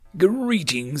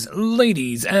Greetings,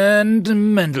 ladies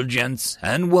and mental gents,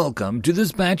 and welcome to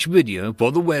this patch video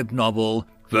for the web novel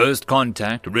First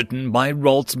Contact, written by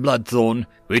Roltz Bloodthorn,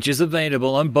 which is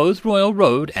available on both Royal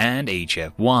Road and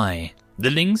HFY. The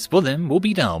links for them will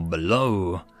be down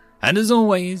below. And as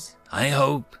always, I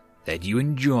hope that you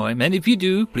enjoy, and if you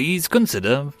do, please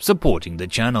consider supporting the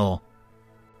channel.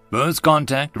 First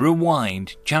Contact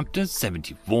Rewind, Chapter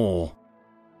 74.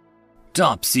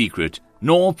 Top Secret,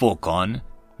 Norfolkon,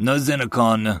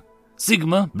 Nozenacon,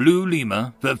 Sigma Blue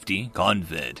Lima 50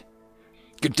 Confed.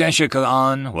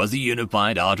 Kateshakaon was a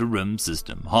unified outer rim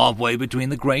system halfway between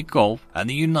the Great Gulf and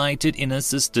the United Inner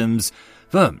Systems,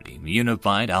 firmly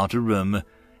unified outer rim.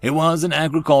 It was an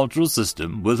agricultural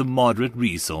system with moderate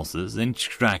resources and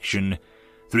extraction.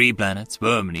 3 planets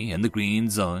firmly in the green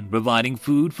zone, providing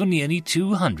food for nearly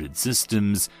 200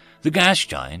 systems. The gas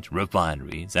giant,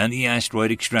 refineries, and the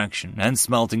asteroid extraction and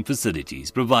smelting facilities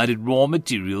provided raw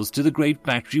materials to the great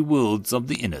factory worlds of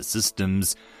the inner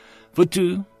systems. For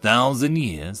 2,000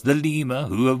 years, the Lima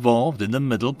who evolved in the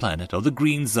middle planet of the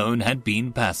green zone had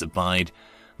been pacified.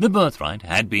 The birthright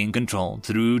had been controlled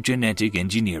through genetic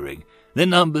engineering. Their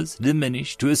numbers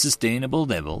diminished to a sustainable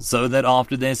level so that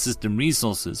after their system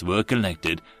resources were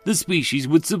collected, the species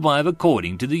would survive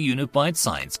according to the Unified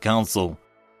Science Council.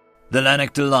 The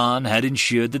Lanaktalan had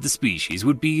ensured that the species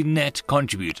would be a net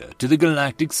contributor to the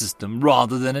galactic system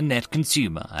rather than a net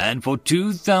consumer, and for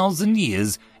 2,000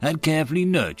 years had carefully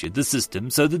nurtured the system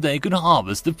so that they could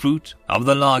harvest the fruit of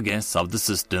the largesse of the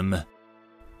system.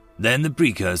 Then the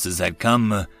precursors had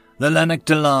come. The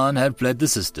Lanaktalan had fled the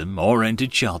system or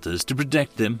entered shelters to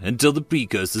protect them until the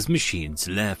precursors' machines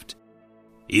left.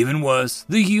 Even worse,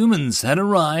 the humans had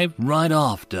arrived right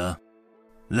after.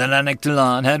 The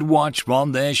Lanaktalan had watched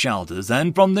from their shelters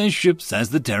and from their ships as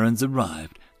the Terrans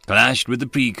arrived, clashed with the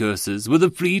precursors with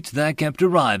a fleet that kept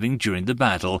arriving during the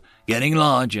battle, getting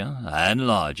larger and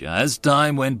larger as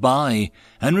time went by,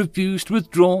 and refused to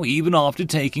withdraw even after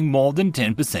taking more than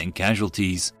 10%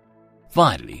 casualties.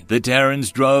 Finally, the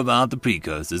Terrans drove out the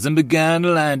precursors and began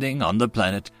landing on the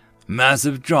planet.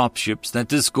 Massive dropships that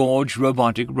disgorged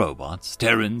robotic robots,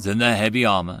 Terrans in their heavy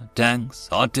armor, tanks,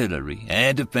 artillery,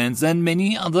 air defense, and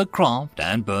many other craft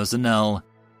and personnel.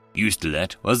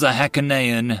 Eustelet was a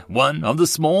Hakanaian, one of the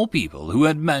small people who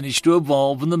had managed to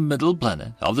evolve in the middle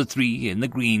planet of the 3 in the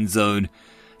green zone.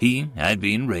 He had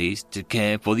been raised to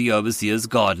care for the overseer's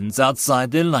gardens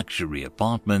outside their luxury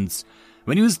apartments.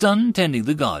 When he was done tending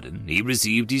the garden, he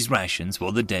received his rations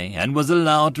for the day and was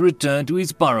allowed to return to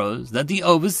his burrows that the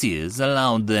overseers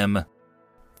allowed them.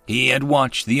 He had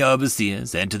watched the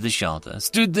overseers enter the shelter,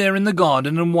 stood there in the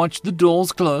garden and watched the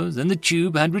doors close and the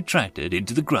tube had retracted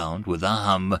into the ground with a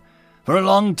hum. For a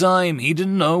long time he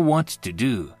didn't know what to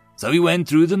do, so he went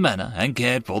through the manor and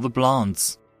cared for the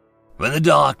plants. When the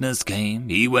darkness came,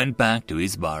 he went back to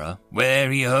his burrow, where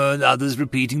he heard others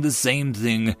repeating the same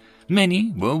thing.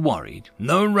 Many were worried.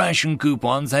 No ration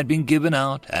coupons had been given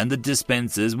out, and the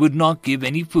dispensers would not give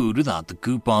any food without the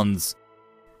coupons.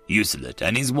 Eustelet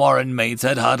and his Warren mates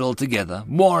had huddled together,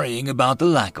 worrying about the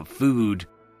lack of food.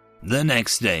 The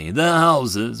next day, the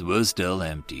houses were still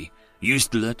empty.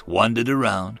 Eustelet wandered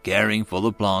around, caring for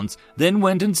the plants, then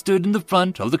went and stood in the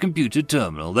front of the computer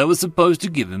terminal that was supposed to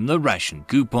give him the ration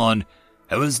coupon.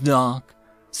 It was dark,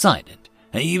 silent,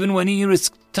 and even when he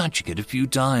risked touching it a few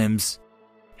times.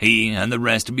 He and the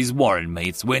rest of his Warren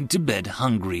mates went to bed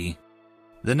hungry.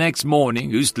 The next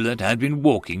morning, Eustelet had been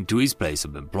walking to his place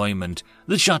of employment.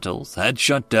 The shuttles had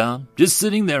shut down, just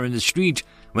sitting there in the street,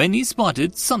 when he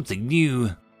spotted something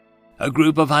new. A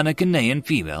group of Hakanaian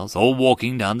females all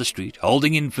walking down the street,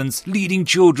 holding infants, leading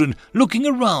children, looking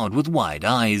around with wide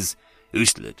eyes.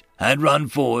 Eustelet had run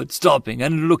forward, stopping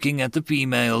and looking at the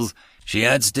females. She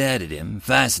had stared at him,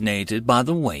 fascinated by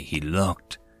the way he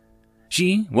looked.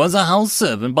 She was a house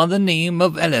servant by the name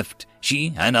of Eleft.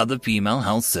 She and other female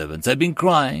house servants had been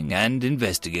crying and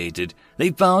investigated.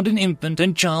 They found an infant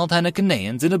and child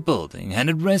Hakanaians in a building and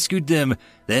had rescued them.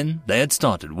 Then they had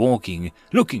started walking,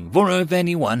 looking for if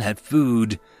anyone had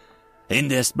food. In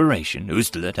desperation,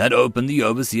 Eustelet had opened the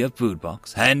overseer food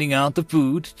box, handing out the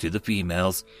food to the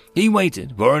females. He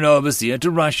waited for an overseer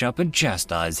to rush up and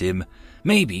chastise him,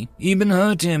 maybe even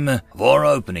hurt him for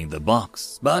opening the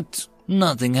box, but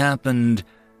nothing happened.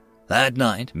 That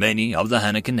night, many of the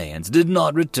Hakanaians did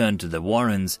not return to their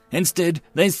warrens. Instead,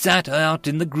 they sat out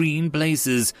in the green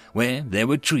places where there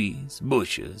were trees,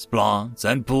 bushes, plants,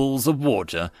 and pools of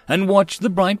water, and watched the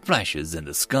bright flashes in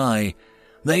the sky.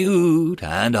 They oohed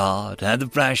and awed at the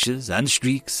flashes and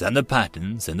streaks and the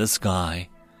patterns in the sky.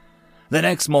 The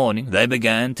next morning they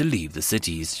began to leave the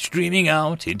cities, streaming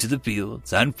out into the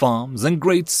fields and farms and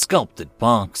great sculpted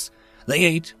parks. They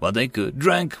ate what they could,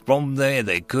 drank from where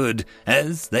they could,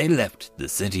 as they left the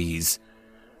cities.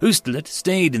 Ustalit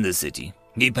stayed in the city.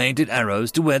 He painted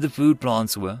arrows to where the food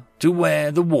plants were, to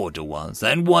where the water was,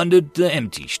 and wandered the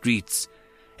empty streets.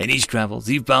 In his travels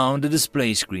he found a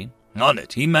display screen. On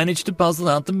it he managed to puzzle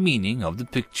out the meaning of the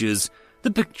pictures.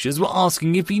 The pictures were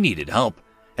asking if he needed help,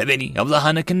 if any of the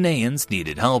Hanakanaeans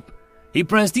needed help. He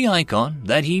pressed the icon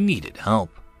that he needed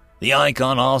help. The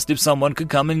icon asked if someone could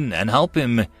come in and help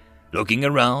him. Looking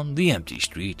around the empty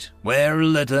street, where a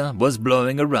litter was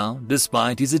blowing around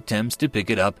despite his attempts to pick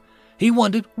it up, he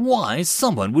wondered why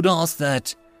someone would ask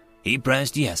that. He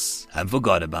pressed yes and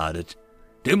forgot about it.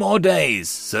 2 more days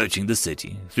searching the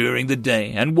city during the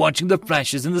day and watching the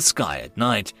flashes in the sky at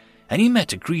night, and he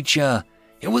met a creature.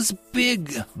 It was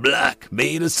big, black,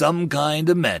 made of some kind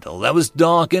of metal that was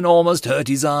dark and almost hurt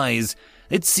his eyes.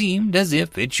 It seemed as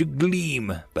if it should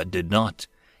gleam, but did not.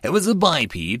 It was a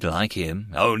biped like him,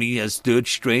 only it stood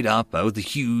straight up with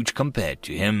huge compared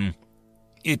to him.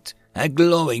 It had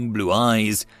glowing blue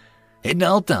eyes. It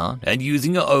knelt down and,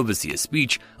 using an overseer's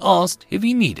speech, asked if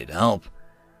he needed help.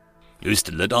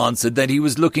 Ustalit answered that he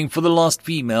was looking for the lost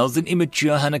females and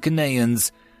immature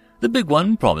Hanakanaeans. The big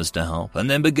one promised to help and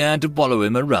then began to follow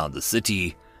him around the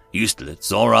city. Ustalit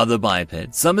saw other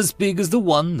bipeds, some as big as the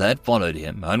one that followed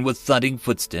him, and with thudding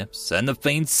footsteps and the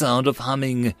faint sound of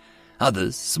humming.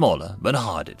 Others smaller but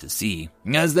harder to see,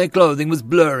 as their clothing was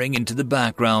blurring into the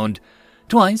background.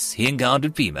 Twice he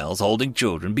encountered females holding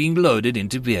children being loaded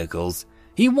into vehicles.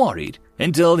 He worried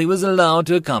until he was allowed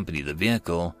to accompany the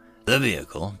vehicle. The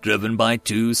vehicle, driven by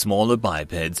 2 smaller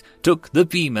bipeds, took the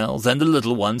females and the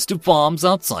little ones to farms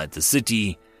outside the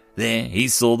city. There he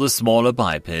saw the smaller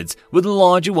bipeds with the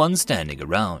larger ones standing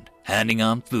around, handing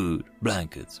out food,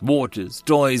 blankets, waters,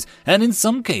 toys, and in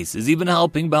some cases even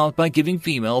helping out by giving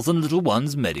females and little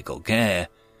ones medical care.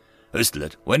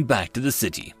 Ustalit went back to the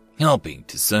city, helping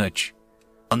to search.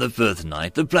 On the 5th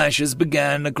night, the flashes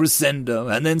began a crescendo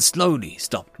and then slowly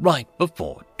stopped right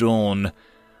before dawn.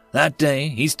 That day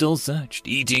he still searched,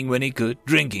 eating when he could,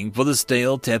 drinking for the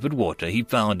stale, tepid water he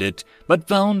found it, but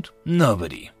found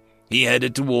nobody. He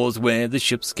headed towards where the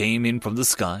ships came in from the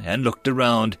sky and looked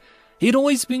around. He had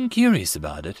always been curious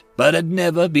about it, but had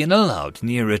never been allowed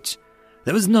near it.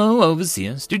 There was no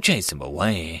overseers to chase him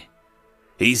away.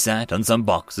 He sat on some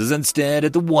boxes and stared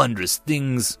at the wondrous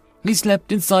things. He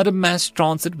slept inside a mass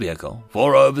transit vehicle.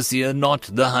 For overseer, not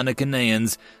the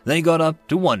Hanakanaeans, they got up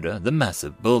to wander the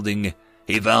massive building.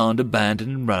 He found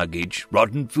abandoned luggage,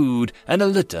 rotten food, and a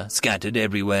litter scattered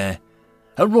everywhere.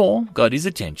 A roar got his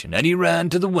attention, and he ran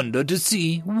to the window to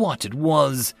see what it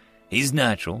was, his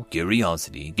natural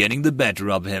curiosity getting the better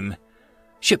of him.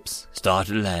 Ships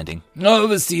started landing.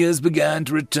 Overseers began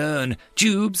to return,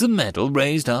 tubes of metal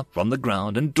raised up from the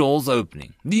ground and doors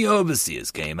opening. The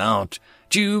overseers came out.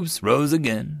 Tubes rose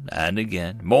again and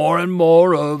again, more and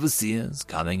more overseers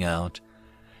coming out.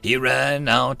 He ran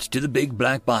out to the big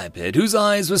black biped, whose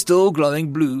eyes were still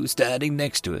glowing blue, standing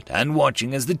next to it, and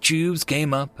watching as the tubes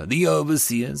came up. The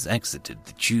overseers exited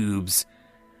the tubes.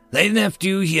 "They left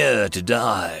you here to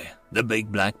die," the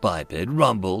big black biped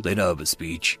rumbled in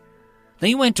overspeech.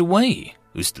 "They went away,"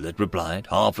 Ustalit replied,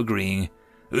 half agreeing.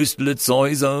 Ustalit saw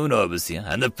his own overseer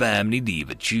and the family leave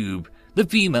a tube. The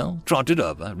female trotted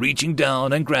over, reaching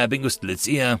down and grabbing Ustalit's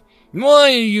ear.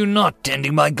 "Why are you not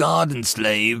tending my garden,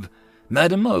 slave?"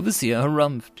 Madam Overseer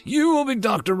harumphed. "You will be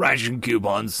Dr. Ration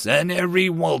coupons and every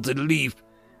wilted leaf."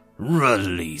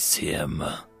 "Release him,"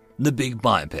 the big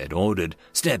biped ordered,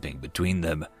 stepping between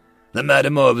them. The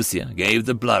Madam Overseer gave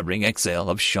the blubbering exhale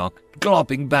of shock.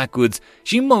 Galloping backwards,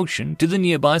 she motioned to the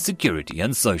nearby security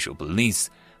and social police.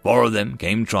 4 of them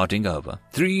came trotting over,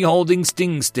 3 holding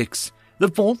sting sticks, the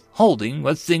 4th holding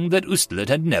a thing that Ustalit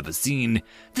had never seen.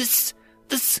 This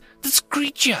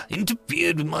creature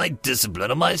interfered with my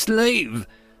discipline of my slave,"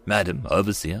 Madam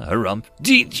Overseer harumphed.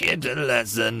 "Teach it a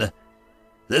lesson.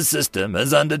 The system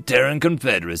is under Terran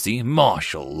Confederacy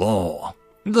martial law,"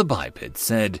 the biped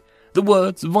said, the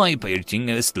words vibrating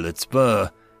Ustalit's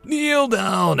fur. "Kneel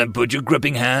down and put your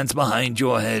gripping hands behind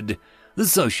your head," the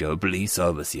socio-police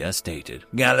overseer stated,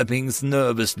 galloping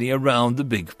nervously around the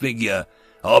big figure.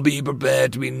 "Or be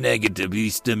prepared to be negatively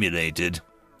stimulated."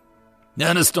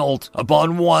 "An assault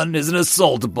upon one is an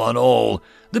assault upon all,"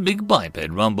 the big biped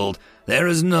rumbled. "There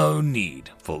is no need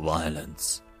for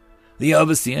violence." The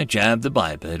overseer jabbed the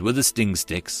biped with the sting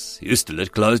sticks.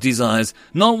 Ustalit closed his eyes,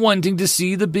 not wanting to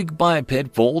see the big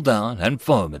biped fall down and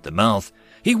foam at the mouth.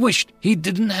 He wished he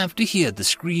didn't have to hear the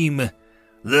scream.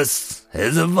 This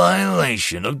is a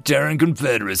violation of Terran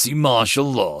Confederacy martial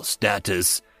law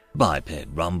status, Biped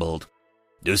rumbled.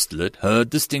 Dustlet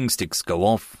heard the sting sticks go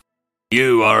off.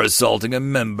 You are assaulting a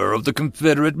member of the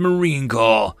Confederate Marine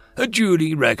Corps, a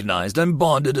duly recognized and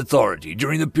bonded authority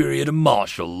during the period of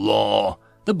martial law,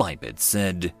 the biped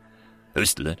said.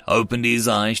 Dustlet opened his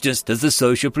eyes just as the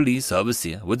social police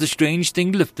overseer with the strange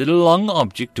thing lifted a long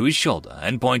object to his shoulder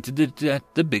and pointed it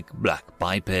at the big black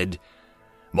biped.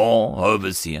 More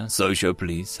overseer social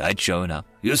police had shown up.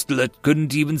 Dustlet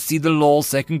couldn't even see the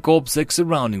lawsec and corpsec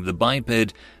surrounding the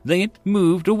biped. They had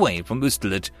moved away from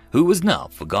Dustlet, who was now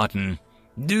forgotten.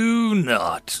 Do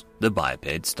not, the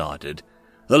biped started.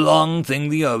 The long thing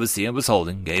the overseer was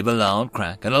holding gave a loud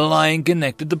crack, and a line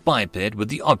connected the biped with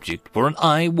the object for an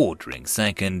eye-watering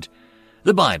second.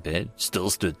 The biped still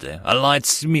stood there, a light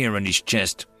smear on his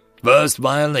chest. First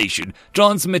violation,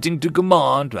 transmitting to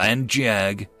command and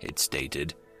JAG, it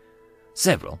stated.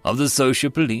 Several of the social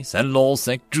police and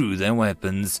lawsec drew their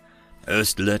weapons.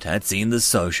 Dustlet had seen the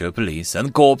social police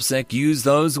and corpsec use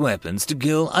those weapons to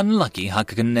kill unlucky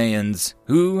Hakaneans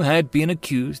who had been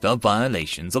accused of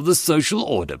violations of the social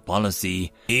order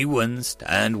policy. He winced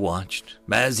and watched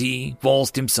as he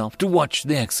forced himself to watch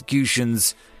the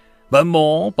executions. But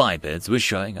more bipeds were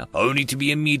showing up, only to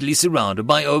be immediately surrounded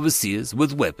by overseers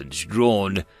with weapons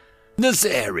drawn. This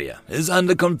area is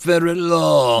under Confederate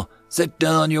law. Set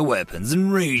down your weapons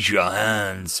and raise your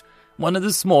hands, one of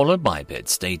the smaller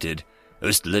bipeds stated.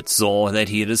 Dustlet saw that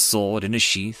he had a sword in a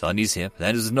sheath on his hip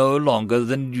that was no longer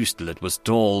than Dustlet was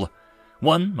tall.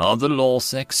 One of the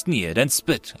lawsec sneered and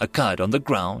spit a cud on the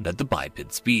ground at the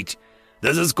biped's feet.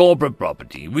 This is corporate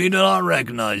property. We do not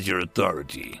recognize your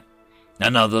authority.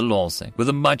 Another lawsec with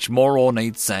a much more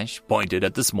ornate sash pointed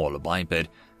at the smaller biped.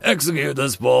 Execute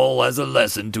this fool as a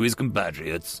lesson to his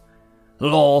compatriots.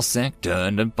 Lawsec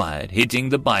turned and fired, hitting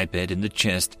the biped in the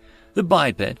chest. The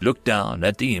biped looked down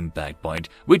at the impact point,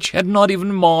 which had not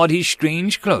even marred his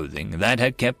strange clothing that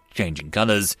had kept changing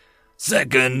colors.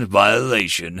 Second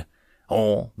violation.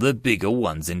 All the bigger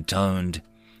ones intoned.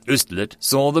 Dustlet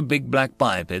saw the big black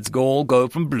bipeds all go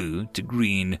from blue to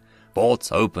green.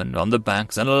 Ports opened on the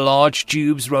backs and large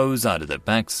tubes rose out of their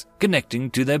backs, connecting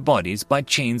to their bodies by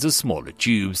chains of smaller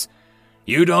tubes.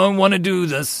 You don't want to do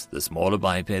this, the smaller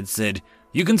biped said.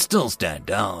 You can still stand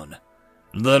down.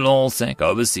 The lawsec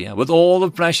overseer, with all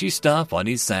the flashy stuff on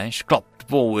his sash, clopped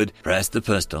forward, pressed the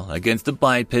pistol against the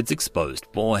biped's exposed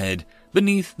forehead,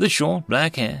 beneath the short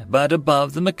black hair but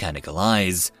above the mechanical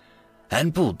eyes,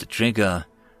 and pulled the trigger.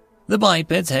 The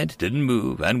biped's head didn't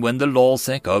move, and when the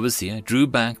lawsec overseer drew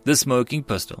back the smoking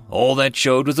pistol, all that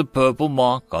showed was a purple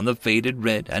mark on the faded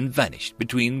red and vanished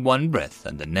between one breath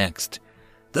and the next.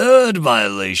 Third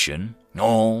violation,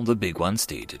 all the big ones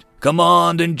stated.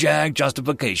 Command and JAG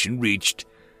justification reached.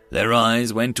 Their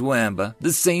eyes went to amber,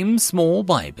 the same small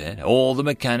biped, all the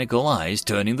mechanical eyes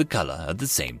turning the color at the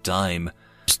same time.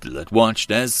 Dustlet watched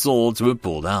as swords were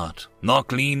pulled out, not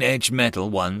clean-edged metal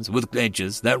ones with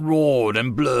edges that roared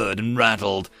and blurred and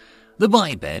rattled. The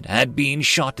biped had been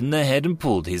shot in the head and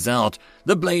pulled his out,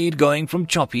 the blade going from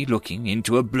choppy-looking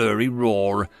into a blurry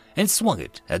roar, and swung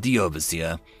it at the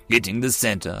overseer, hitting the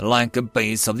center like a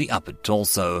base of the upper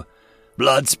torso.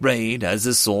 Blood sprayed as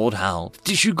the sword howled,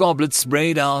 tissue goblets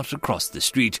sprayed out across the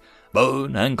street,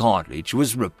 bone and cartilage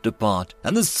was ripped apart,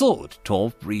 and the sword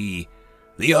tore free.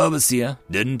 The overseer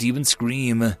didn't even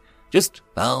scream, just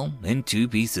fell in two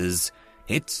pieces,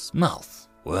 its mouth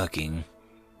working.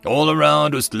 All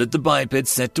around was the biped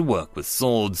set to work with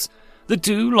swords. The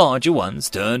two larger ones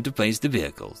turned to face the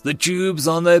vehicles, the tubes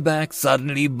on their backs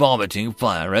suddenly vomiting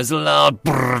fire as a loud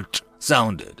brrrt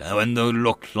sounded when they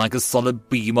looked like a solid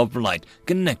beam of light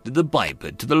connected the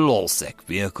biped to the lawsec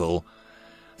vehicle.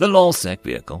 The lawsec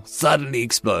vehicle suddenly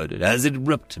exploded as it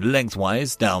ripped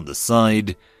lengthwise down the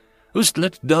side.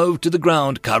 Dustlet dove to the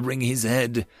ground, covering his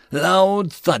head.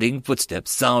 Loud thudding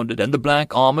footsteps sounded, and the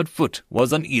black armored foot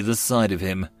was on either side of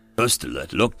him.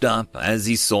 Dustlet looked up as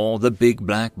he saw the big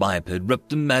black biped rip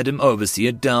the Madam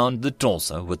Overseer down the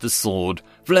torso with the sword,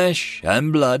 flesh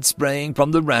and blood spraying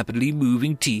from the rapidly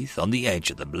moving teeth on the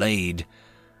edge of the blade.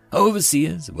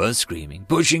 Overseers were screaming,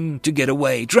 pushing to get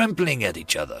away, trampling at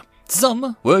each other.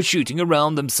 Some were shooting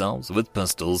around themselves with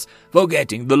pistols,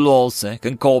 forgetting the lawsec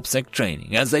and corpsec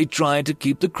training as they tried to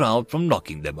keep the crowd from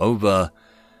knocking them over.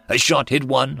 A shot hit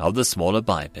one of the smaller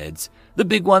bipeds. The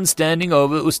big one standing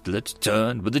over Dustlet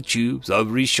turned with the tubes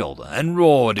over his shoulder and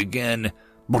roared again.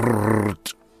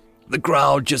 Brrrt. The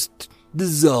crowd just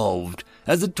dissolved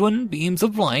as the twin beams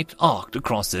of light arced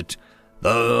across it. The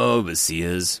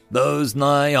overseers, those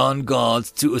nigh on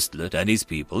guards to Dustlet and his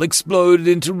people, exploded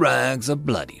into rags of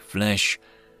bloody flesh.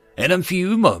 In a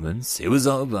few moments, it was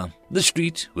over. The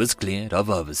street was cleared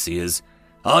of overseers.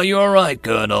 "Are you all right,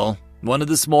 Colonel?" one of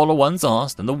the smaller ones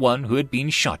asked, and the one who had been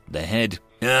shot in the head.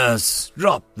 "Yes,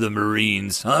 drop the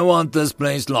Marines. I want this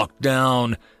place locked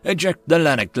down. Eject the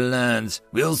Lannick lands.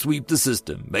 We'll sweep the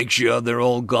system, make sure they're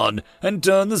all gone, and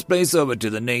turn this place over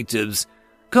to the natives,"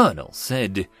 Colonel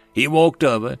said. He walked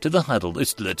over to the huddled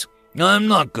Ustalit. "I'm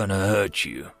not gonna hurt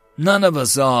you. None of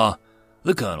us are,"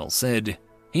 the Colonel said.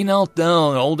 He knelt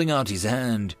down, holding out his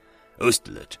hand.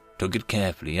 Ustalit took it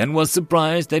carefully and was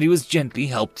surprised that he was gently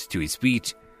helped to his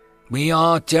feet. "We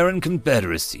are Terran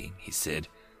Confederacy," he said.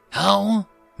 "How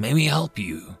may we help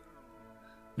you?"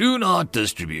 "Do not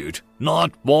distribute,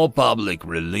 not for public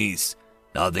release.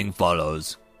 Nothing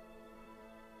follows."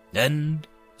 End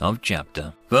of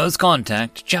chapter. First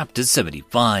Contact, Chapter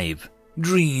 75.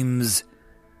 Dreams.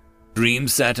 Dream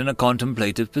sat in a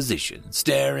contemplative position,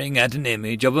 staring at an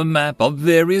image of a map of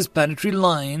various planetary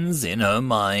lines in her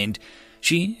mind.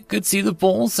 She could see the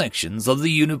 4 sections of the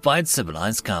Unified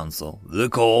Civilized Council, the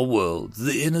core worlds,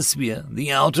 the inner sphere,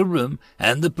 the outer rim,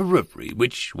 and the periphery,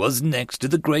 which was next to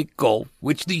the great gulf,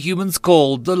 which the humans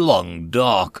called the Long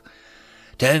Dark.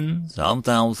 Tens of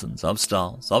thousands of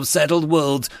stars, of settled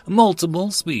worlds,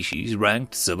 multiple species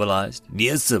ranked civilized,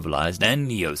 near-civilized, and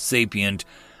neo-sapient,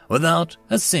 without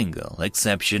a single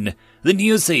exception. The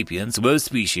Neo-Sapiens were a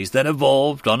species that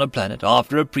evolved on a planet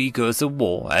after a precursor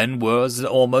war, and was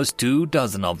almost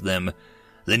 24 of them.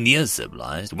 The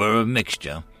Near-Civilized were a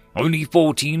mixture. Only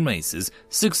 14 races,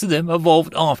 6 of them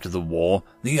evolved after the war,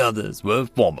 the others were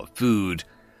former food.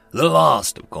 The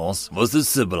last, of course, was the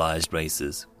civilized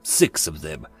races, 6 of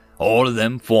them, all of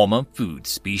them former food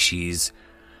species.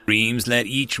 Dreams let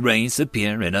each race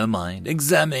appear in her mind,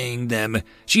 examining them.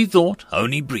 She thought,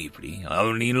 only briefly,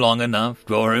 only long enough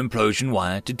for her implosion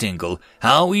wire to tingle,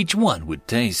 how each one would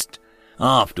taste.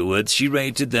 Afterwards, she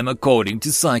rated them according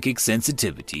to psychic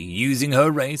sensitivity, using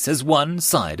her race as one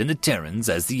side and the Terrans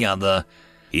as the other.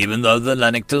 Even though the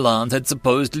Lannick had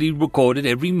supposedly recorded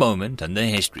every moment in their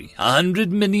history,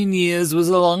 100 million years was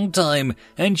a long time,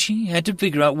 and she had to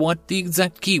figure out what the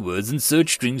exact keywords and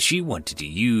search strings she wanted to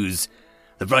use.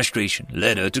 The frustration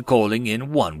led her to calling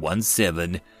in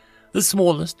 117. The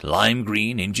smallest,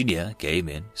 lime-green engineer came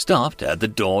in, stopped at the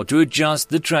door to adjust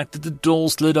the track that the door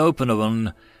slid open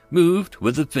on, moved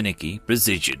with a finicky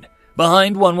precision.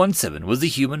 Behind 117 was a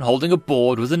human holding a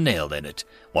board with a nail in it.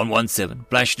 117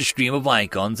 flashed a stream of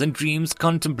icons, and Dreams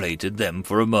contemplated them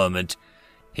for a moment.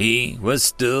 He was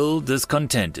still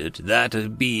discontented that a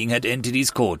being had entered his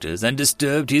quarters and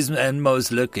disturbed his and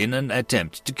Moslick in an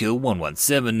attempt to kill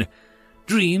 117.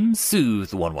 Dream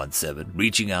soothed 117,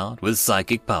 reaching out with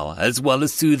psychic power as well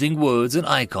as soothing words and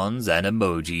icons and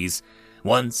emojis.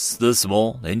 Once the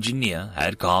small engineer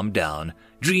had calmed down,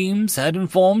 Dreams had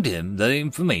informed him the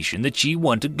information that she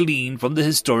wanted gleaned from the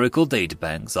historical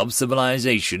databanks of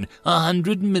civilization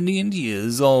 100 million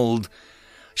years old.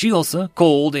 She also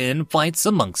called in fights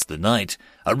amongst the night,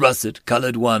 a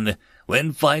russet-colored one.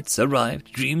 When fights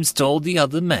arrived, Dreams told the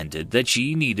other Mandate that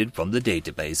she needed from the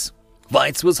database.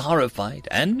 Fights was horrified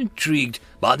and intrigued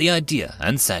by the idea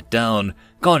and sat down,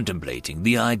 contemplating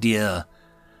the idea.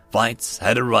 Fights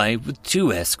had arrived with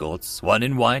 2 escorts, one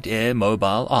in white air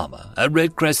mobile armor, a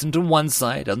red crescent on one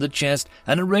side on the chest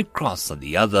and a red cross on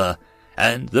the other,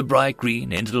 and the bright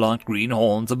green interlocked green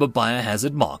horns of a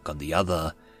biohazard mark on the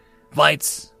other.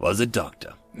 Fights was a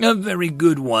doctor, a very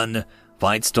good one.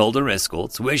 Fights told her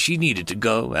escorts where she needed to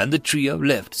go, and the trio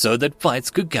left so that Fights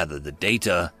could gather the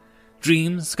data.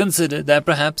 Dreams considered that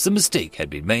perhaps a mistake had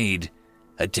been made.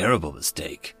 A terrible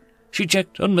mistake. She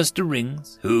checked on Mr.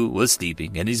 Rings, who was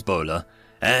sleeping in his bowler,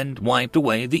 and wiped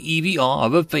away the EVR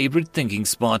of her favorite thinking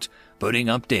spot, putting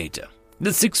up data.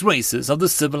 The 6 races of the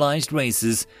civilized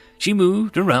races. She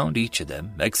moved around each of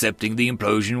them, accepting the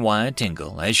implosion wire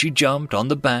tingle as she jumped on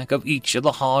the back of each of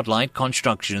the hard light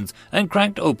constructions and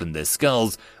cracked open their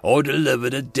skulls, or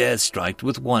delivered a death strike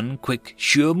with one quick,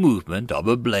 sure movement of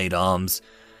her blade arms.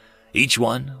 Each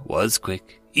one was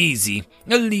quick, easy,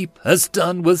 a leap, a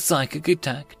stun with psychic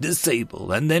attack,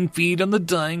 disable, and then feed on the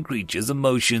dying creature's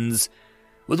emotions.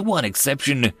 With one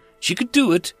exception, she could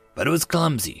do it, but it was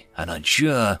clumsy and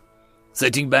unsure.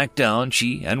 Sitting back down,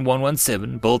 she and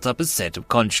 117 built up a set of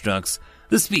constructs,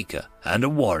 the speaker and a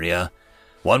warrior.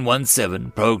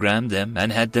 117 programmed them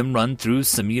and had them run through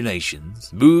simulations,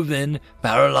 move in,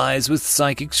 paralyze with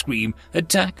psychic scream,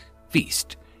 attack,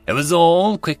 feast. It was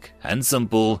all quick and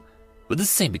simple. With the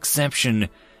same exception,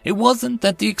 it wasn't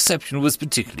that the exception was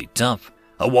particularly tough.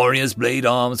 A warrior's blade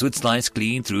arms would slice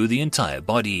clean through the entire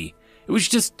body. It was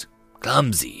just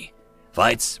clumsy.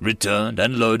 Fights returned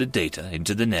and loaded data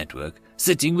into the network,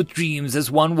 sitting with Dreams as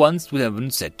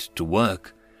 117 set to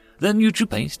work. The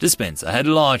NutriPaste dispenser had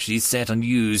largely sat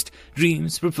unused,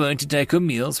 Dreams preferring to take her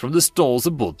meals from the stalls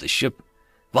aboard the ship.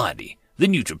 Finally, the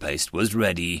NutriPaste was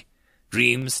ready.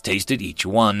 Dreams tasted each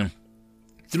one.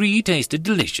 3 tasted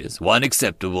delicious, 1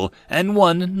 acceptable, and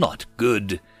 1 not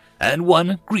good, and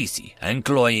 1 greasy and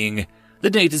cloying. The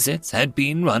datasets had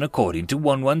been run according to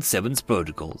 117's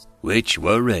protocols, which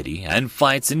were ready, and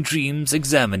Fights and Dreams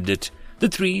examined it. The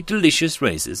 3 delicious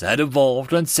races had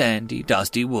evolved on sandy,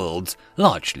 dusty worlds,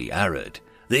 largely arid.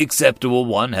 The acceptable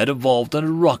one had evolved on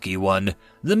a rocky one,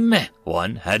 the meh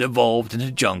one had evolved in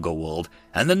a jungle world,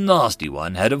 and the nasty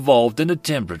one had evolved in a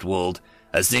temperate world,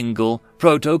 a single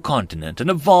proto-continent and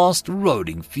a vast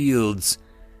rolling fields.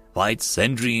 Fights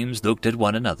and Dreams looked at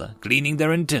one another, cleaning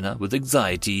their antennae with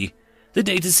anxiety. The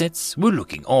datasets were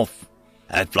looking off.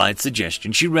 At Flight's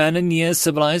suggestion, she ran a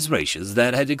near-civilized races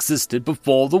that had existed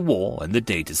before the war and the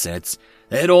datasets.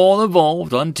 They had all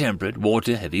evolved on temperate,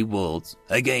 water-heavy worlds.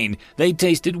 Again, they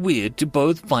tasted weird to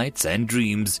both Fights and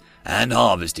Dreams, and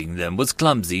harvesting them was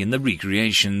clumsy in the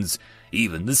recreations.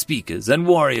 Even the speakers and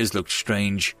warriors looked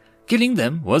strange. Killing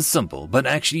them was simple, but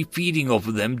actually feeding off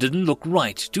of them didn't look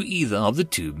right to either of the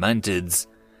 2 mantids.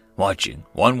 Watching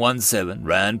 117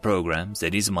 ran programs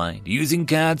in his mind, using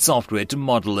CAD software to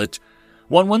model it.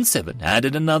 117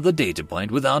 added another data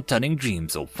point without telling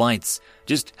Dreams or Fights,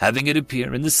 just having it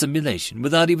appear in the simulation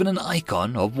without even an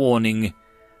icon of warning.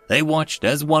 They watched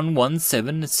as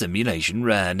 117's simulation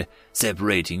ran,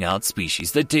 separating out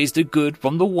species that tasted good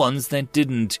from the ones that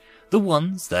didn't, the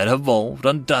ones that evolved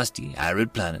on dusty,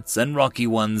 arid planets and rocky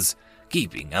ones,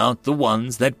 keeping out the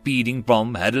ones that feeding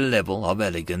from had a level of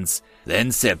elegance,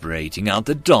 then separating out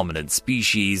the dominant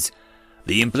species.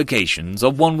 The implications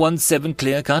of 117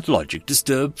 clear-cut logic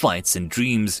disturbed Fights and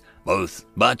Dreams, both,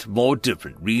 but for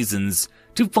different reasons.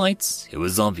 To Fights, it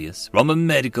was obvious, from a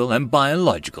medical and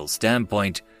biological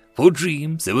standpoint. For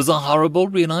Dreams, it was a horrible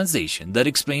realization that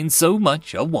explained so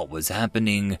much of what was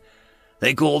happening.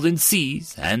 They called in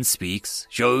Sees and Speaks,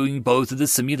 showing both of the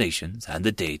simulations and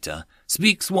the data.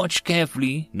 Speaks watched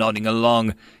carefully, nodding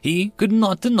along. He could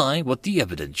not deny what the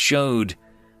evidence showed.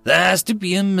 "There has to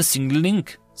be a missing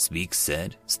link," Speaks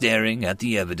said, staring at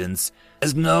the evidence.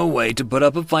 "There's no way to put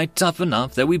up a fight tough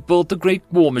enough that we built the great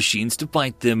war machines to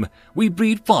fight them. We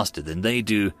breed faster than they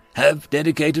do, have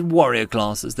dedicated warrior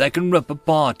classes that can rip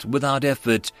apart without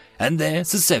effort, and they're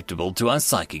susceptible to our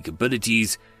psychic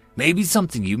abilities. Maybe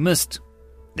something you missed."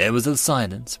 There was a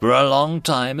silence for a long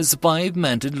time as 5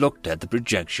 Mantid looked at the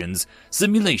projections,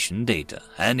 simulation data,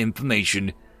 and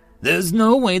information. "There's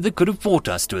no way they could have fought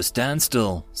us to a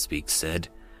standstill," Speaks said.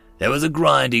 There was a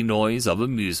grinding noise of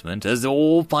amusement as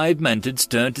all 5 Mantids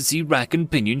turned to see Rack and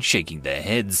Pinion shaking their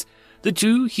heads. The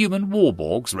 2 human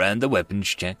warborgs ran the weapons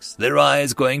checks, their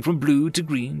eyes going from blue to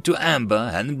green to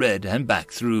amber and red and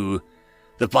back through.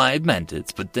 The 5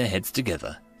 Mantids put their heads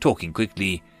together, talking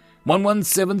quickly.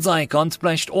 117's icon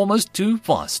splashed almost too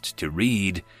fast to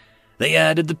read. They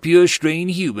added the pure strain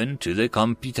human to their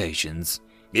computations.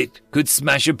 It could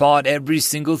smash apart every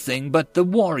single thing, but the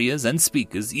warriors and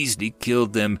speakers easily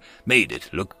killed them, made it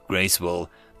look graceful.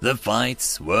 The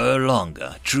fights were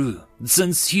longer, true,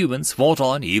 since humans fought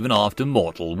on even after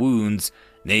mortal wounds.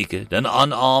 Naked and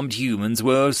unarmed humans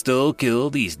were still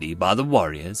killed easily by the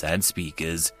warriors and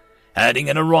speakers. Adding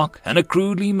in a rock and a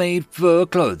crudely made fur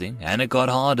clothing, and it got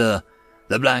harder.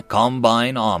 The black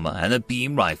combine armor and the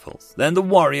beam rifles. Then the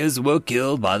warriors were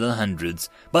killed by the hundreds,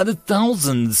 by the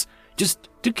thousands, just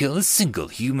to kill a single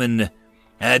human.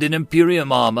 Add in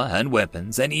Imperium armor and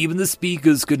weapons, and even the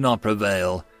speakers could not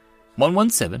prevail.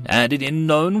 117 added in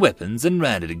known weapons and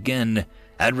ran it again.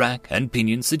 At Rack and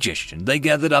Pinion's suggestion, they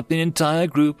gathered up an entire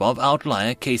group of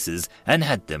outlier cases and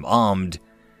had them armed.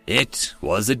 It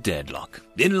was a deadlock.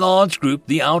 In large group,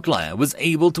 the outlier was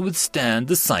able to withstand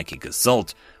the psychic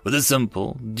assault. With a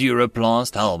simple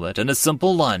Duraplast helmet and a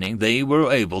simple lining, they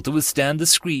were able to withstand the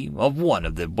scream of one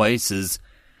of their bases.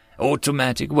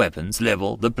 Automatic weapons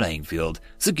leveled the playing field,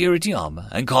 security armor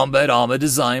and combat armor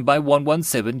designed by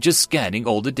 117 just scanning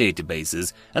all the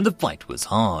databases, and the fight was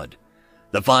hard.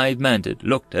 The 5 Mantid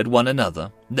looked at one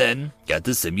another, then at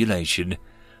the simulation.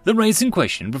 The race in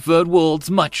question preferred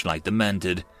worlds much like the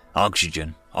Mantid.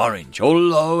 Oxygen, orange or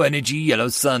low-energy yellow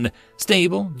sun,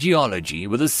 stable geology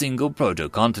with a single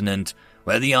proto-continent,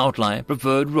 where the outlier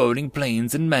preferred rolling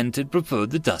plains and Mantid preferred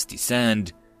the dusty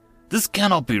sand. "This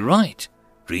cannot be right,"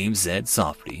 Dream said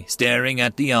softly, staring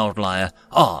at the outlier,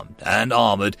 armed and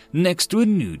armored, next to a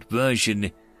nude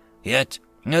version. Yet,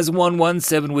 as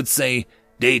 117 would say,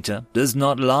 data does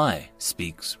not lie,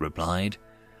 Speaks replied.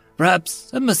 Perhaps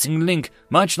a missing link,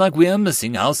 much like we are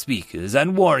missing our speakers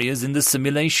and warriors in the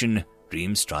simulation.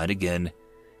 Dreams tried again.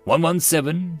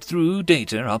 117 threw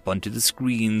data up onto the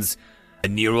screens. A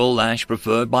neural lash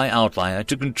preferred by Outlier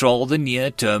to control the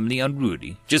near-terminally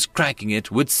unruly. Just cracking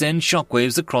it would send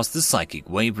shockwaves across the psychic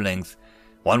wavelength.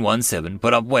 117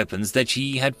 put up weapons that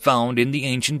he had found in the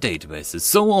ancient databases,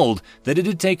 so old that it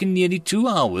had taken nearly 2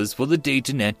 hours for the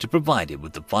datanet to provide it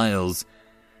with the files.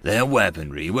 Their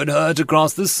weaponry would hurt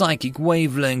across the psychic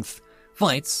wavelength.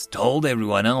 Fights told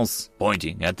everyone else,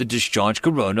 pointing at the discharged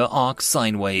Corona arc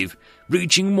sine wave,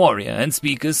 breaching warrior and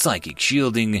speaker psychic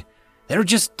shielding. They're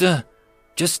just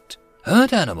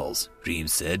herd animals,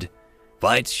 Dreams said.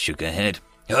 Fight shook her head.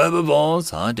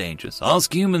 Herbivores are dangerous.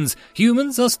 Ask humans.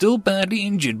 Humans are still badly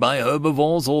injured by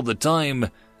herbivores all the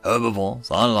time. Herbivores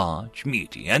are large,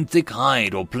 meaty, and thick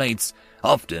hide or plates,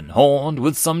 often horned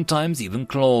with sometimes even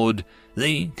clawed.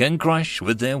 They can crush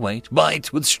with their weight,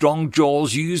 bite with strong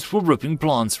jaws used for ripping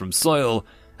plants from soil,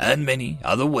 and many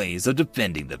other ways of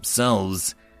defending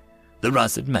themselves. The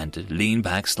russet mantis leaned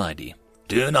back slightly.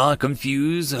 Do not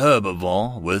confuse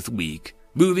herbivore with weak.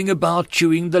 Moving about,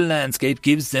 chewing the landscape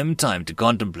gives them time to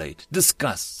contemplate,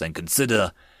 discuss, and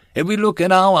consider. If we look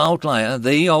at our Outlier,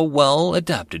 they are well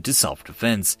adapted to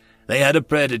self-defense. They had a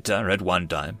predator at one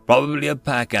time, probably a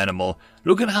pack animal.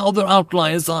 Look at how their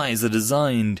Outlier's eyes are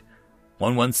designed.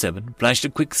 117 flashed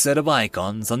a quick set of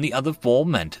icons on the other 4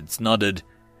 mantids nodded.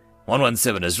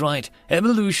 117 is right.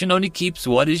 Evolution only keeps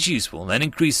what is useful and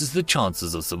increases the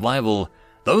chances of survival.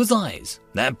 Those eyes,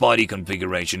 that body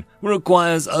configuration,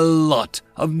 requires a lot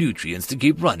of nutrients to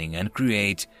keep running and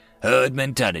create. Herd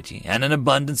mentality and an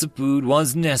abundance of food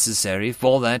was necessary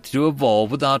for that to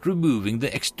evolve without removing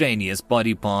the extraneous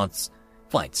body parts,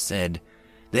 Fight said.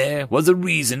 There was a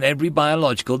reason every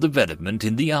biological development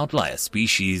in the Outlier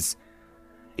species.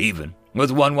 Even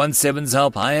with 117's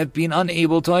help, I have been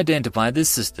unable to identify this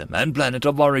system and planet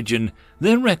of origin.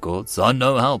 Their records are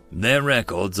no help.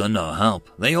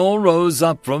 They all rose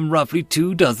up from roughly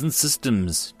 24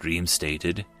 systems, Dream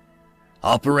stated.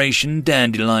 Operation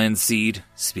Dandelion Seed,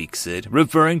 Speak said,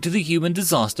 referring to the human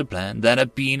disaster plan that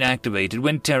had been activated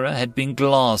when Terra had been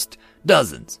glassed.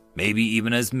 Dozens, maybe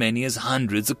even as many as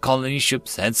hundreds of colony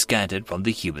ships had scattered from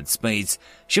the human space,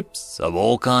 ships of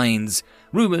all kinds.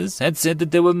 Rumors had said that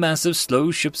there were massive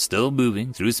slow ships still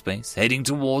moving through space, heading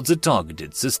towards the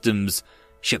targeted systems.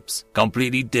 Ships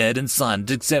completely dead and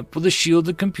silent except for the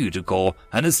shielded computer core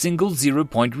and a single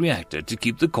zero-point reactor to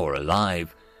keep the core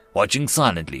alive. Watching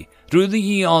silently through the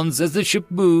eons as the ship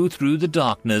moved through the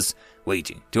darkness,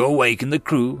 waiting to awaken the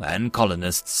crew and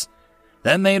colonists.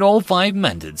 That made all 5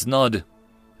 mantids nod.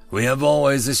 We have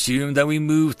always assumed that we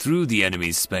moved through the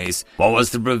enemy's space. What was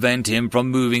to prevent him from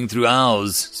moving through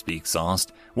ours? Speaks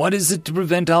asked. What is it to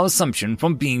prevent our assumption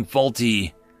from being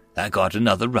faulty? That got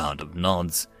another round of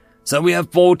nods. So we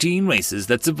have 14 races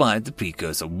that survived the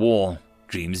precursor war.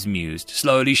 Dreams mused,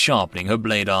 slowly sharpening her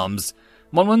blade arms.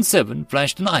 117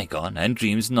 flashed an icon and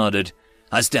Dreams nodded.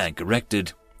 I stand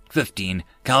corrected. 15,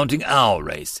 counting our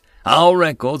race. Our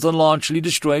records are largely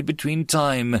destroyed between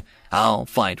time, our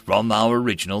fight from our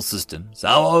original systems,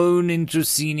 our own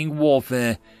interceding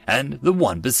warfare, and the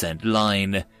 1%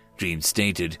 line, Dream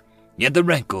stated. Yet the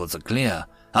records are clear.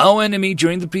 Our enemy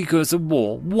during the precursor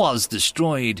war was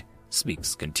destroyed,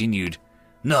 Speaks continued.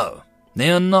 No, they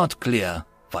are not clear,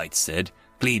 Fight said,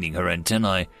 cleaning her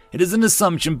antennae. It is an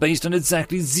assumption based on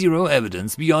exactly zero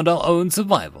evidence beyond our own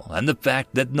survival and the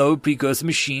fact that no precursor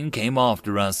machine came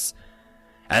after us.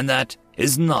 And that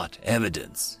is not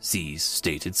evidence, Cease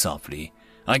stated softly.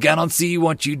 I cannot see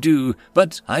what you do,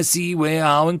 but I see where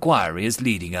our inquiry is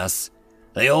leading us.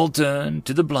 They all turned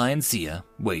to the blind seer,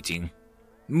 waiting.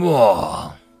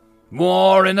 War.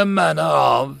 War in a manner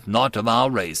of, not of our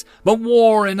race, but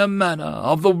war in a manner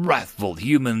of the wrathful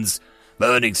humans.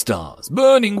 Burning stars,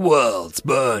 burning worlds,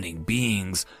 burning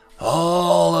beings,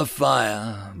 all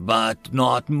afire, but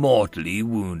not mortally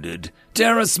wounded.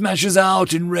 Terror smashes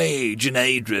out in rage and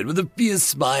hatred with a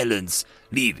fierce violence,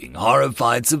 leaving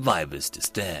horrified survivors to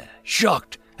stare,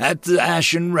 shocked at the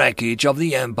ashen wreckage of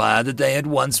the empire that they had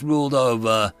once ruled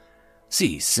over.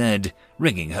 She said,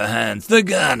 wringing her hands, the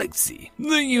galaxy,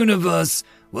 the universe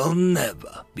will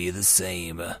never be the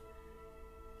same.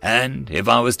 And if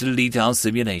I was to delete our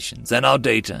simulations and our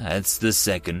data as the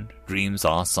second, Dreams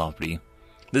asked softly.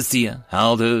 The seer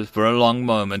held her for a long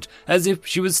moment, as if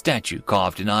she was a statue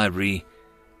carved in ivory.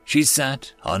 She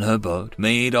sat on her boat,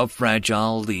 made of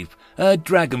fragile leaf, a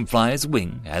dragonfly's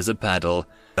wing as a paddle.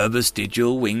 Her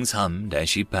vestigial wings hummed as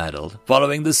she paddled,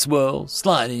 following the swirl,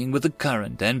 sliding with the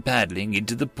current and paddling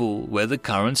into the pool where the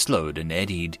current slowed and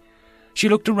eddied. She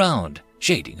looked around,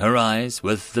 shading her eyes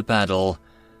with the paddle.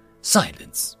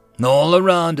 Silence. All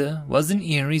around her was an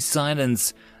eerie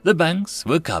silence. The banks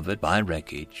were covered by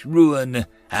wreckage, ruin,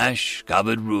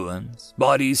 ash-covered ruins,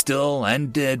 bodies still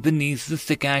and dead beneath the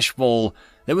thick ashfall.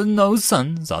 There were no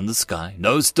suns on the sky,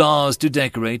 no stars to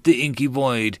decorate the inky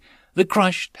void. The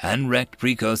crushed and wrecked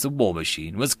precursor war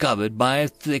machine was covered by a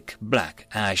thick black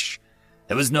ash.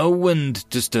 There was no wind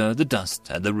to stir the dust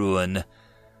at the ruin.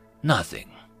 Nothing.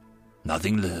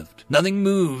 Nothing lived. Nothing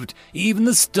moved. Even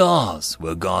the stars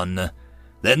were gone.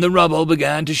 Then the rubble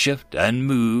began to shift and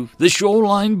move. The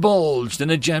shoreline bulged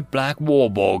in a jet-black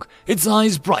warborg, its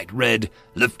eyes bright red,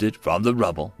 lifted from the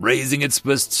rubble, raising its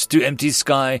fists to empty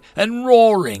sky and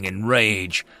roaring in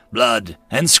rage. Blood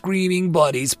and screaming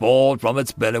bodies poured from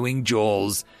its bellowing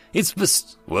jaws. Its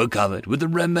fists were covered with the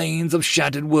remains of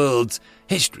shattered worlds,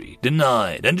 history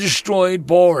denied and destroyed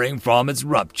pouring from its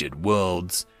ruptured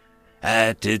worlds.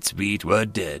 At its feet were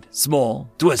dead, small,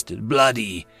 twisted,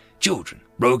 bloody children,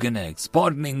 broken eggs,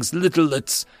 podlings,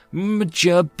 littlets,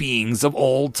 mature beings of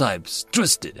all types,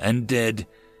 twisted and dead.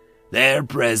 Their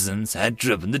presence had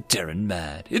driven the Terran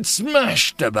mad. It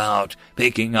smashed about,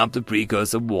 picking up the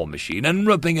precursor war machine and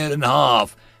ripping it in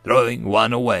half, throwing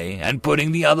one away and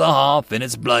putting the other half in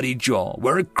its bloody jaw,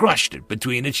 where it crushed it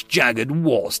between its jagged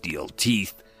war-steel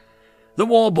teeth. The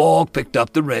warborg picked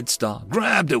up the red star,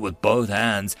 grabbed it with both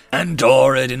hands, and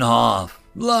tore it in half.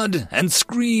 Blood and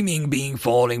screaming being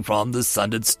falling from the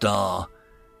sundered star.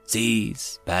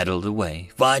 Seas paddled away,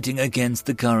 fighting against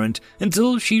the current,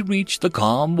 until she reached the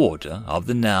calm water of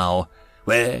the now,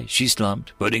 where she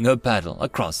slumped, putting her paddle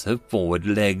across her forward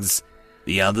legs.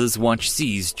 The others watched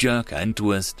seas jerk and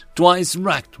twist, twice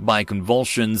racked by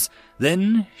convulsions.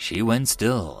 Then she went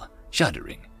still,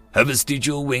 shuddering, her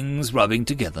vestigial wings rubbing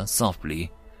together softly.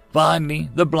 Finally,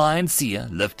 the blind seer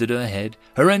lifted her head,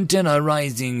 her antenna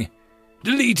rising.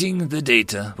 Deleting the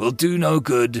data will do no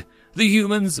good. The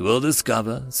humans will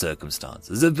discover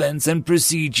circumstances, events, and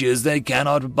procedures they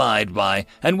cannot abide by,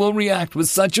 and will react with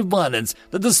such a violence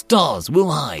that the stars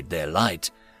will hide their light.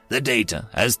 The data,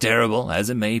 as terrible as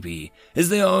it may be, is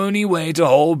the only way to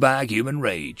hold back human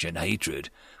rage and hatred.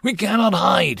 We cannot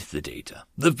hide the data.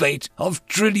 The fate of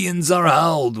trillions are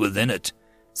held within it,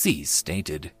 Cease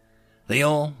stated. They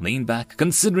all leaned back,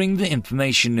 considering the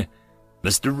information.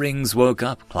 Mr. Rings woke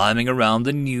up, climbing around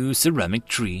the new ceramic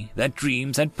tree that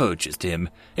Dreams had purchased him,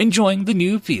 enjoying the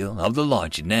new feel of the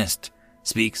larger nest.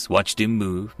 Speaks watched him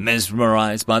move,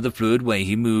 mesmerized by the fluid way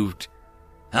he moved.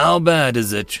 "How bad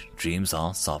is it?" Dreams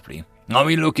asked softly. "Are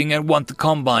we looking at what the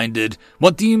Combine did,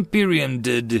 what the Imperium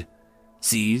did?"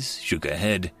 Cease shook her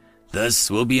head.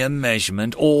 "This will be a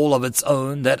measurement all of its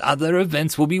own that other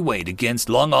events will be weighed against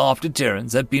long after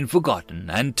Terrans have been forgotten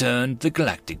and turned the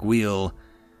galactic wheel."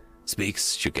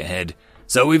 Speaks shook her head.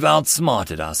 "So we've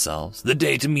outsmarted ourselves. The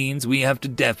data means we have a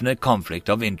definite conflict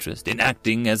of interest in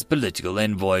acting as political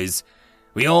envoys.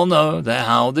 We all know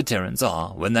how the Terrans are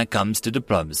when that comes to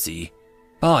diplomacy.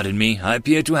 Pardon me, I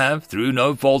appear to have, through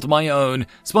no fault of my own,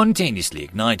 spontaneously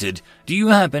ignited. Do you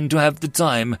happen to have the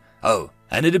time? Oh,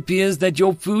 and it appears that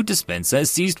your food dispenser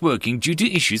has ceased working due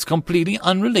to issues completely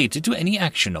unrelated to any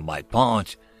action on my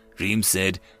part," Dream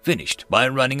said, finished by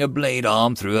running a blade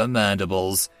arm through her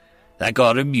mandibles. That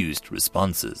got amused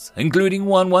responses, including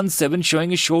 117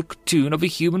 showing a short cartoon of a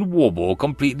human warborg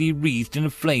completely wreathed in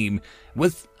a flame,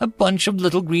 with a bunch of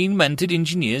little green-mantled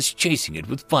engineers chasing it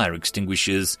with fire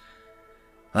extinguishers.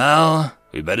 "Well,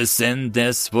 we better send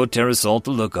this for Terrasol to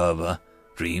look over,"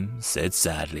 Dream said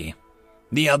sadly.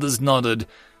 The others nodded.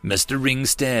 Mr. Ring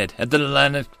stared at the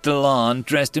Lanaktalan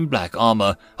dressed in black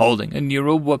armor, holding a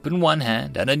neural whip in one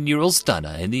hand and a neural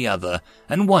stunner in the other,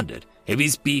 and wondered if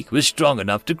his beak was strong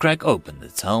enough to crack open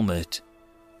its helmet.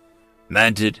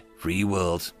 "Manted, free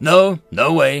world. No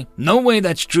way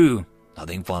that's true.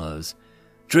 Nothing follows.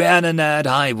 Triananad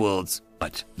high worlds.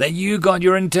 But that you got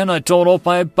your antenna torn off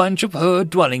by a bunch of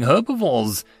herd-dwelling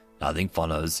herbivores. Nothing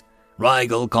follows.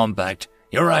 Rigel compact.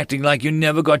 You're acting like you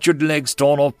never got your legs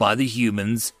torn off by the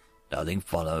humans. Nothing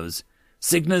follows.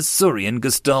 Cygnus Surian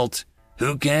Gestalt.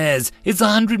 Who cares? It's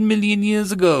 100 million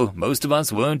years ago. Most of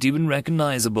us weren't even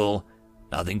recognizable.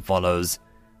 Nothing follows.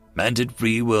 Manted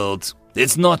free worlds.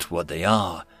 It's not what they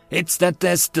are. It's that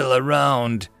they're still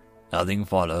around. Nothing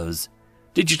follows.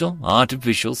 Digital,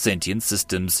 artificial, sentient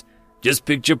systems. Just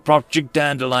picture Project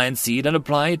Dandelion Seed and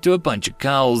apply it to a bunch of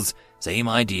cows. Same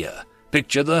idea.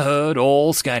 Picture the herd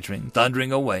all scattering,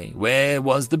 thundering away. Where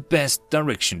was the best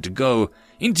direction to go?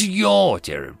 Into your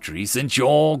territory, since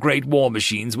your great war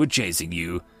machines were chasing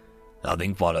you.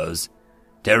 Nothing follows.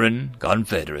 Terran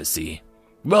Confederacy.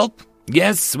 Well,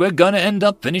 yes, we're gonna end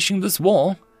up finishing this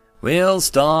war. We'll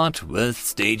start with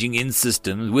staging in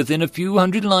systems within a few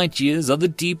hundred light years of the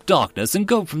deep darkness and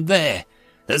go from there.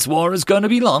 This war is going to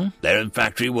be long. There are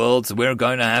factory worlds we're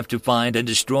going to have to find and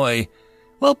destroy.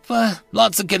 Well,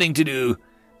 lots of killing to do.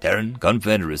 Terran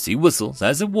Confederacy whistles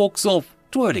as it walks off,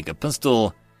 twirling a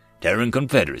pistol. Terran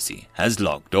Confederacy has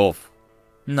locked off.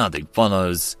 Nothing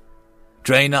follows.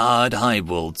 Trainer Ard Hive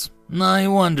Worlds. I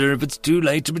wonder if it's too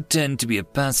late to pretend to be a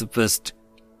pacifist.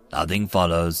 Nothing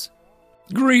follows.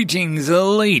 Greetings,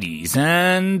 ladies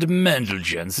and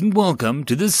gents, and welcome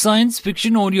to the science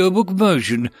fiction audiobook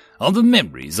version of The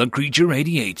Memories of Creature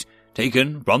 88,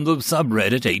 taken from the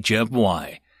subreddit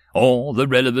HFY. All the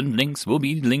relevant links will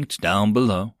be linked down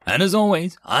below, and as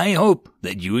always, I hope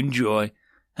that you enjoy.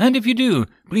 And if you do,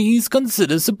 please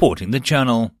consider supporting the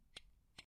channel.